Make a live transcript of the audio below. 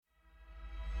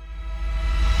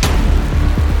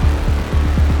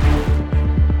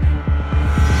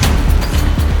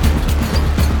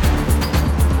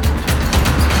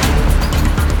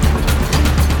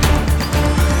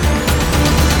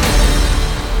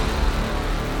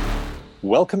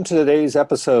Welcome to today's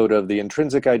episode of the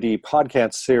Intrinsic ID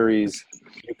podcast series,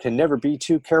 You Can Never Be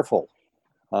Too Careful.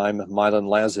 I'm Milan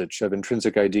Lazic of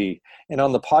Intrinsic ID, and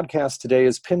on the podcast today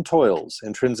is Pim Toyles,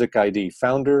 Intrinsic ID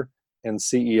founder and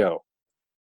CEO.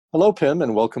 Hello, Pim,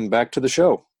 and welcome back to the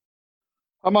show.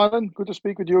 Hi, Milan. Good to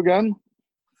speak with you again.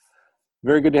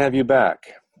 Very good to have you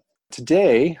back.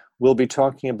 Today, we'll be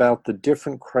talking about the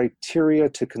different criteria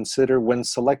to consider when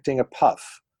selecting a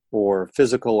PUF, or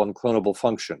physical unclonable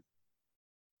function.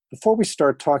 Before we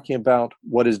start talking about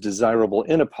what is desirable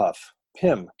in a PUF,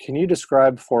 Pim, can you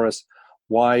describe for us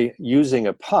why using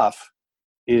a PUF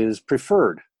is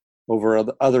preferred over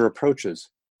other approaches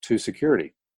to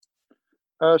security?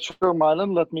 Sure,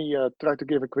 Milan. Let me try to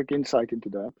give a quick insight into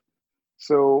that.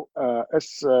 So,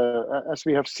 as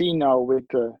we have seen now with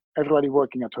everybody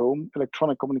working at home,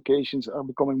 electronic communications are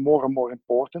becoming more and more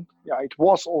important. Yeah, it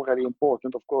was already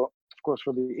important, of course,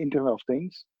 for the Internet of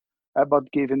Things.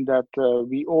 But given that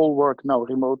we all work now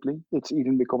remotely, it's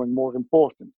even becoming more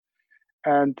important.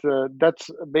 And that's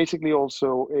basically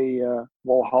also a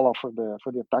Valhalla for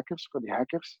the attackers, for the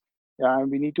hackers. Yeah, and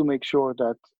we need to make sure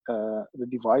that the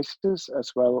devices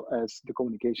as well as the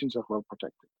communications are well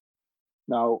protected.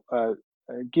 Now,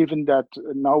 given that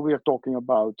now we are talking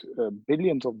about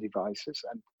billions of devices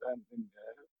and in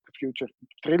the future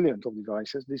trillions of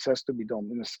devices, this has to be done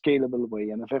in a scalable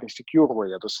way and a very secure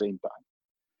way at the same time.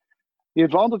 The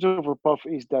advantage of a PUF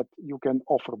is that you can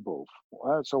offer both.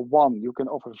 So one, you can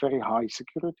offer very high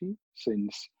security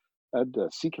since the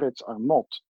secrets are not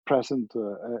present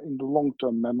in the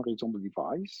long-term memories on the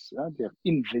device. They're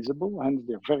invisible, hence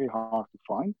they're very hard to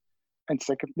find. And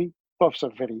secondly, PUFs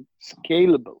are very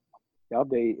scalable. Yeah,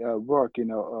 they work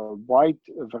in a wide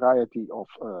variety of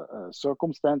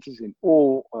circumstances in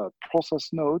all process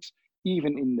nodes,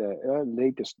 even in the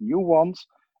latest new ones.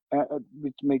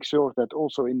 Which makes sure that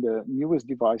also in the newest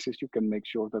devices, you can make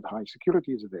sure that high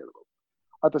security is available.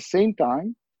 At the same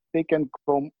time, they can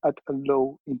come at a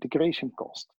low integration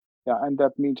cost. Yeah, and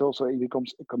that means also it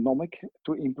becomes economic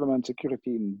to implement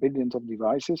security in billions of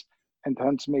devices, and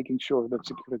hence making sure that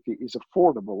security is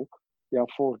affordable,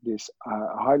 for this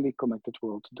highly connected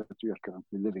world that we are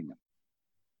currently living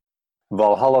in.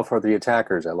 Valhalla for the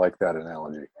attackers. I like that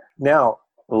analogy. Now,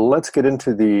 let's get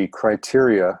into the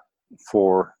criteria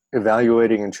for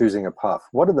evaluating and choosing a PUF.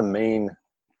 What are the main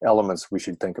elements we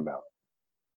should think about?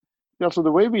 Yeah, so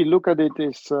the way we look at it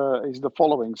is the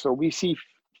following. So we see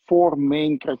four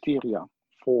main criteria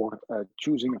for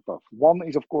choosing a PUF. One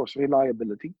is, of course,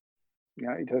 reliability.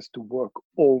 Yeah, it has to work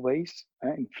always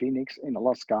in Phoenix, in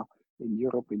Alaska, in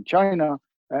Europe, in China,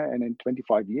 and in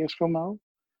 25 years from now.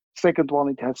 Second one,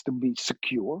 it has to be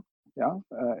secure,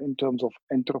 in terms of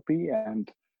entropy and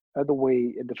the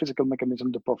way the physical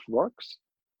mechanism the PUF works.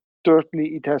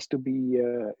 Thirdly, it has to be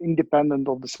independent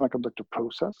of the semiconductor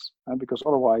process, because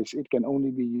otherwise it can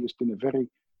only be used in a very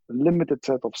limited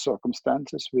set of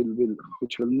circumstances,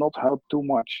 which will not help too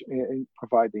much in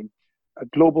providing a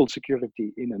global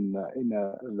security in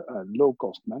a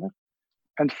low-cost manner.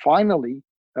 And finally,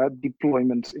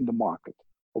 deployments in the market.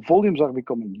 Volumes are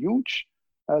becoming huge,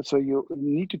 so you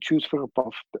need to choose for a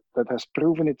PUF that has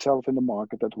proven itself in the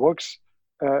market, that works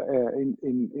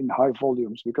in high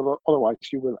volumes, because otherwise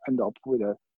you will end up with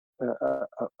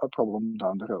a problem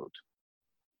down the road.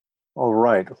 All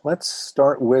right, let's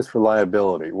start with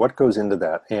reliability. What goes into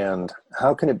that, and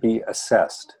how can it be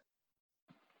assessed?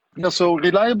 Yeah, so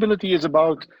reliability is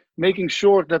about making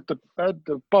sure that the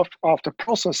PUF after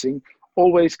processing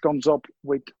always comes up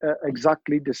with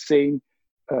exactly the same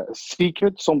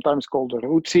secret, sometimes called a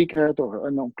root secret or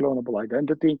an unclonable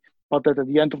identity, but that at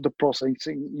the end of the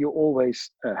processing, you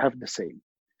always have the same.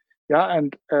 Yeah,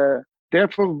 and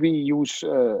therefore we use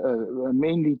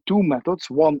mainly two methods.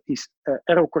 One is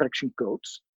error correction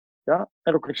codes. Yeah,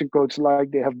 error correction codes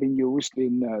like they have been used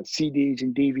in CDs,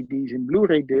 in DVDs, in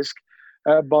Blu-ray disc,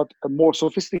 but more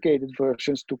sophisticated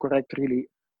versions to correct really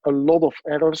a lot of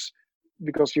errors,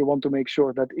 because you want to make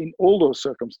sure that in all those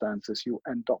circumstances, you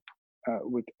end up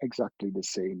with exactly the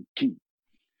same key.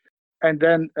 And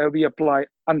then we apply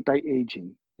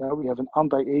anti-aging. We have an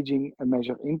anti-aging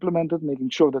measure implemented, making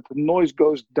sure that the noise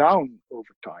goes down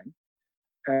over time.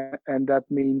 And that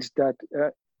means that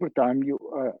over time you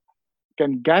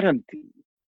can guarantee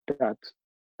that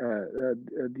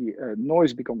the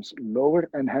noise becomes lower,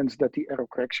 and hence that the error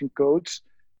correction codes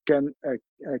can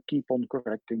keep on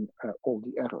correcting all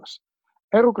the errors.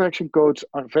 Error correction codes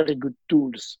are very good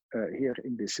tools here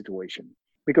in this situation,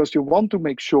 because you want to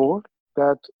make sure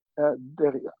that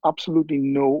there is absolutely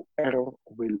no error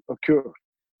will occur.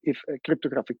 If a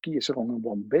cryptographic key is wrong in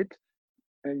one bit,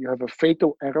 you have a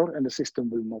fatal error and the system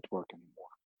will not work anymore.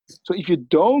 So if you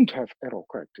don't have error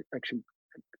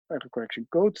correction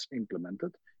codes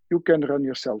implemented, you can run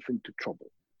yourself into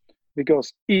trouble.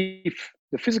 Because if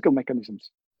the physical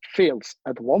mechanisms fails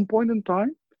at one point in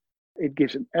time, it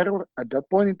gives an error at that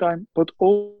point in time, but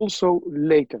also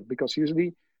later, because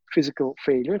usually physical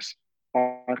failures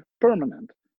are permanent.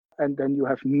 And then you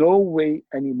have no way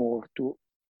anymore to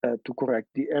correct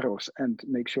the errors and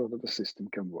make sure that the system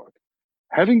can work.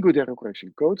 Having good error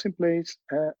correction codes in place,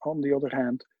 on the other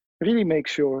hand, really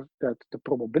makes sure that the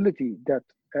probability that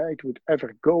it would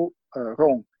ever go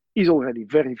wrong is already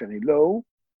very, very low.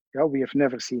 Yeah, we have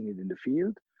never seen it in the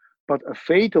field, but a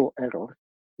fatal error,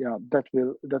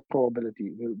 that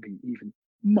probability will be even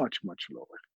much, much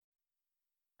lower.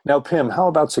 Now, Pim, how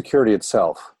about security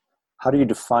itself? How do you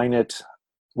define it?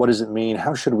 What does it mean?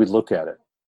 How should we look at it?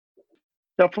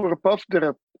 Yeah, for a PUF, there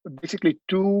are basically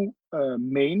two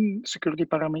main security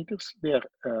parameters. They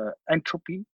are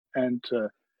entropy and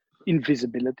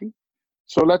invisibility.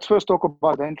 So let's first talk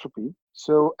about entropy.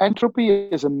 So entropy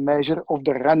is a measure of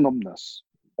the randomness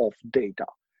of data.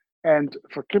 And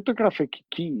for cryptographic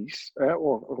keys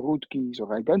or root keys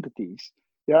or identities,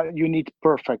 you need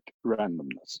perfect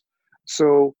randomness.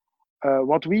 So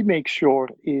what we make sure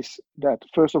is that,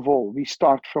 first of all, we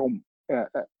start from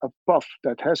a PUF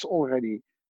that has already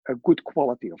a good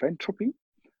quality of entropy,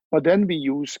 but then we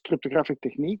use cryptographic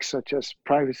techniques such as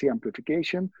privacy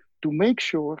amplification to make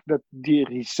sure that the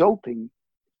resulting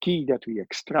key that we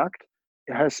extract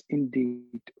has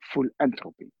indeed full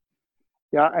entropy.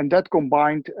 Yeah, and that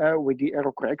combined with the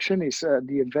error correction is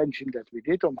the invention that we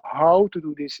did on how to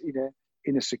do this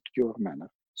in a secure manner.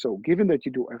 So given that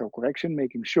you do error correction,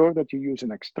 making sure that you use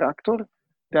an extractor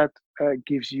that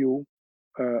gives you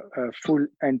full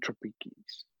entropy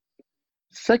keys.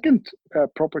 Second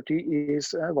property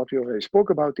is what we already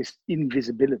spoke about, is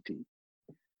invisibility,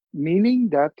 meaning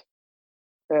that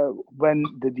when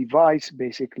the device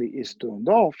basically is turned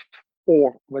off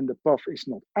or when the PUF is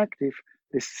not active,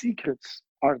 the secrets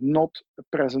are not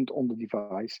present on the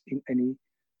device in any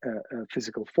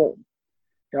physical form.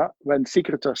 Yeah, when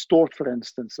secrets are stored, for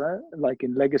instance, like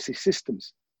in legacy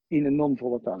systems in a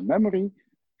non-volatile memory,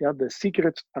 the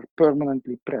secrets are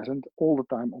permanently present all the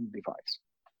time on the device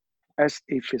as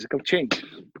a physical change,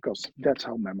 because that's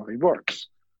how memory works.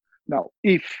 Now,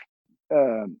 if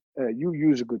you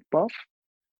use a good PUF,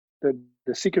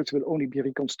 the secrets will only be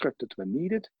reconstructed when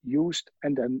needed, used,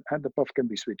 and then the PUF can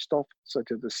be switched off, such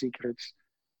that the secrets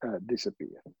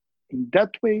disappear. In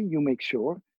that way, you make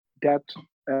sure that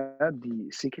the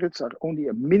secrets are only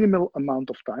a minimal amount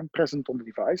of time present on the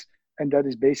device, and that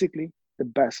is basically the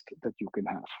best that you can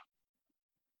have.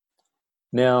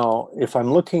 Now, if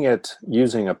I'm looking at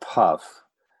using a PUF,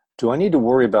 do I need to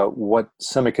worry about what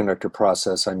semiconductor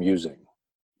process I'm using?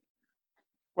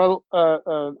 Well,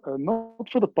 not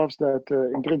for the PUFs that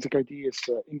Intrinsic IT is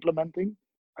implementing.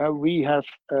 We have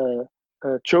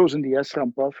chosen the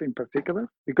SRAM PUF in particular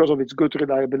because of its good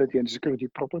reliability and security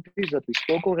properties that we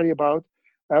spoke already about.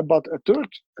 But a third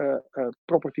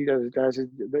property that it has is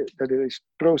that it is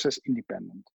process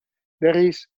independent. There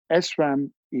is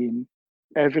SRAM in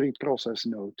every process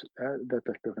node that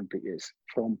there currently is,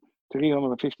 from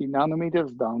 350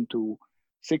 nanometers down to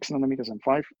 6 nanometers and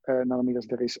 5 nanometers.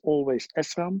 There is always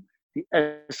SRAM. The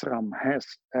SRAM has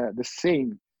the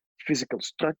same physical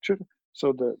structure.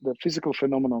 So the physical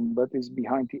phenomenon that is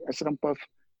behind the SRAM PUF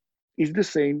is the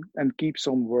same and keeps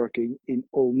on working in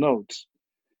all nodes.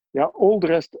 Yeah, all the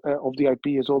rest of the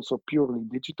IP is also purely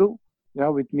digital. Yeah,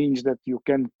 which means that you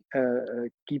can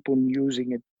keep on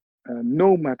using it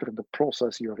no matter the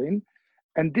process you're in.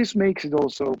 And this makes it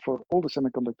also for all the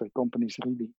semiconductor companies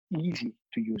really easy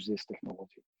to use this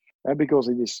technology because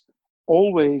it is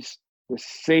always the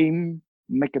same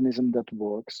mechanism that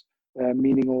works,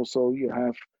 meaning also you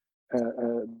have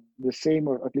the same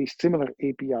or at least similar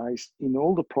APIs in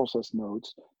all the process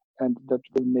nodes, and that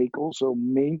will make also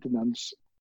maintenance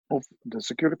of the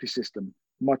security system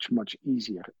much, much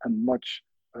easier and much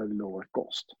lower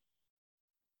cost.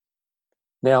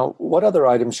 Now, what other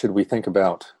items should we think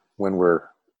about when we're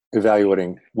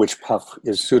evaluating which PUF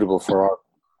is suitable for our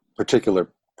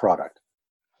particular product?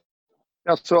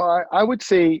 Yeah, so I would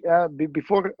say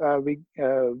before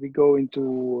we go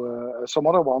into some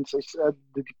other ones,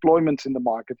 the deployments in the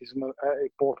market is an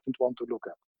important one to look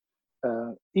at.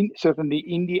 Certainly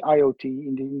in the IoT,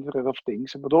 in the Internet of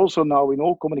Things, but also now in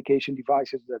all communication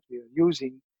devices that we are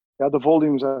using, the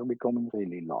volumes are becoming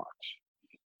really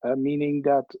large, meaning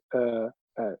that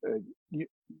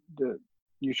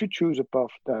you should choose a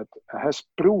PUF that has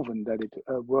proven that it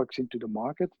works into the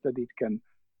market, that it can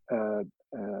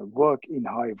work in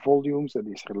high volumes, that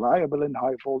is reliable in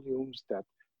high volumes, that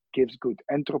gives good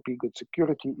entropy, good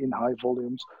security in high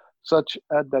volumes, such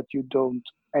that you don't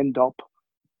end up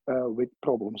with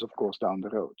problems, of course, down the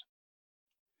road.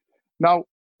 Now,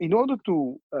 in order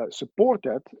to support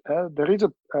that, there is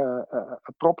a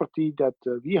property that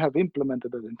we have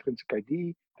implemented at Intrinsic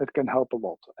ID that can help a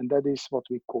lot, and that is what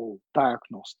we call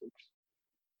diagnostics.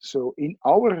 So in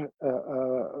our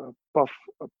PUF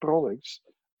products,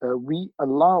 we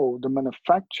allow the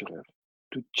manufacturer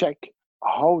to check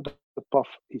how the PUF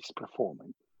is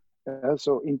performing.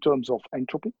 So in terms of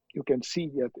entropy, you can see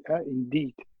that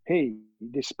indeed, hey,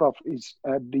 this PUF is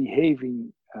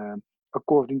behaving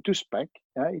according to spec.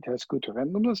 It has good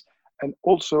randomness, and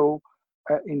also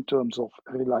in terms of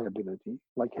reliability,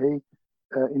 like, hey,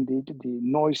 indeed, the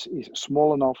noise is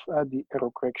small enough, the error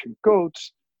correction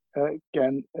codes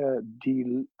can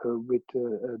deal with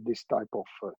this type of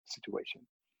situation.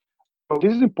 So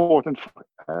this is important for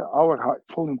our high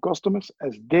volume customers,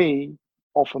 as they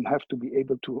often have to be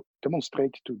able to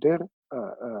demonstrate to their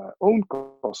own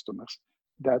customers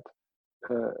that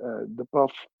the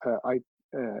PUF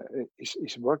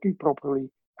is working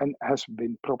properly and has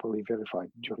been properly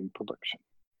verified during production.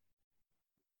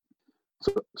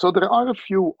 So there are a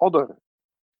few other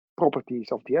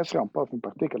properties of the SRAM PUF in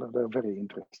particular that are very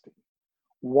interesting.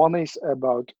 One is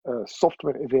about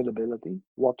software availability.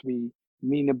 What we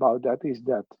mean about that is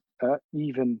that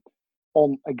even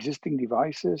on existing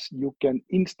devices, you can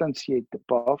instantiate the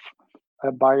PUF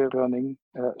by running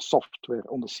software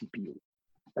on the CPU.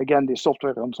 Again, the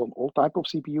software runs on all type of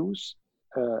CPUs,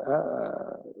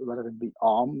 whether it be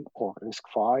ARM or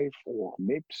RISC-V or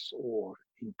MIPS or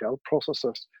Intel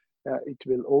processors. It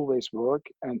will always work,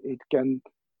 and it can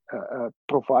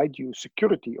provide you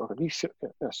security or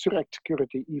resurrect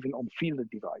security even on fielded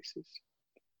devices.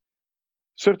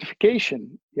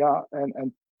 Certification,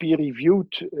 and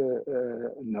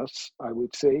peer-reviewedness, I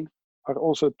would say, are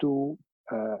also two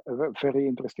very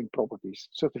interesting properties.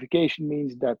 Certification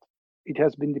means that it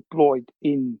has been deployed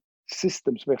in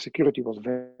systems where security was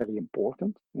very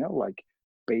important, like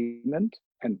payment,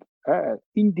 and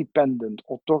independent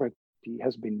authority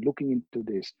has been looking into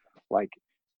this, like,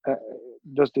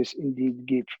 does this indeed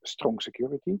give strong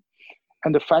security?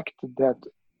 And the fact that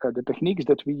the techniques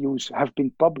that we use have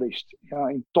been published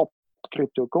in top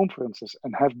crypto conferences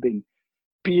and have been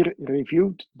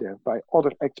peer-reviewed there by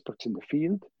other experts in the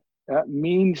field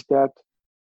means that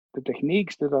the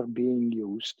techniques that are being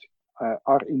used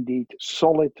are indeed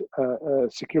solid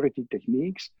security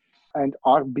techniques and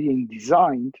are being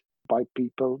designed by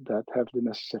people that have the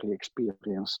necessary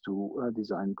experience to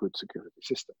design good security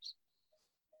systems.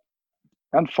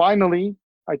 And finally,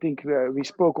 I think we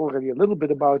spoke already a little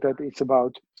bit about that. It's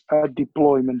about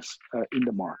deployments in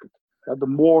the market. The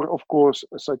more, of course,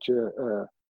 such a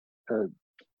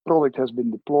product has been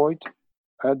deployed,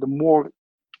 the more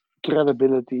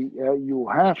credibility you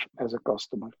have as a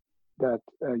customer that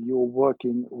you're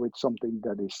working with something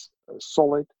that is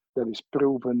solid, that is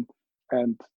proven,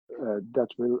 and that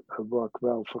will work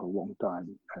well for a long time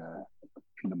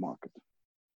in the market.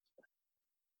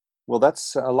 Well,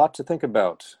 that's a lot to think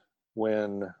about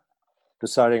when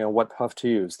deciding on what PUF to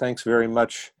use. Thanks very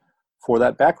much for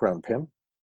that background, Pim.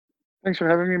 Thanks for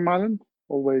having me, Marlon.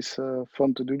 Always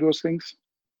fun to do those things.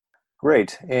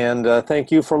 Great. And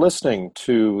thank you for listening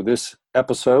to this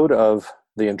episode of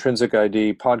the Intrinsic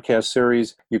ID podcast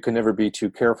series, You Can Never Be Too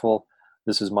Careful.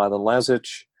 This is Milan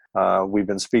Lazic. We've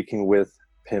been speaking with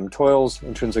Pim Toyles,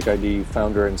 Intrinsic ID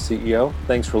founder and CEO.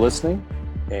 Thanks for listening,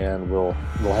 and we'll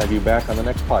have you back on the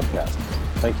next podcast.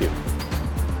 Thank you.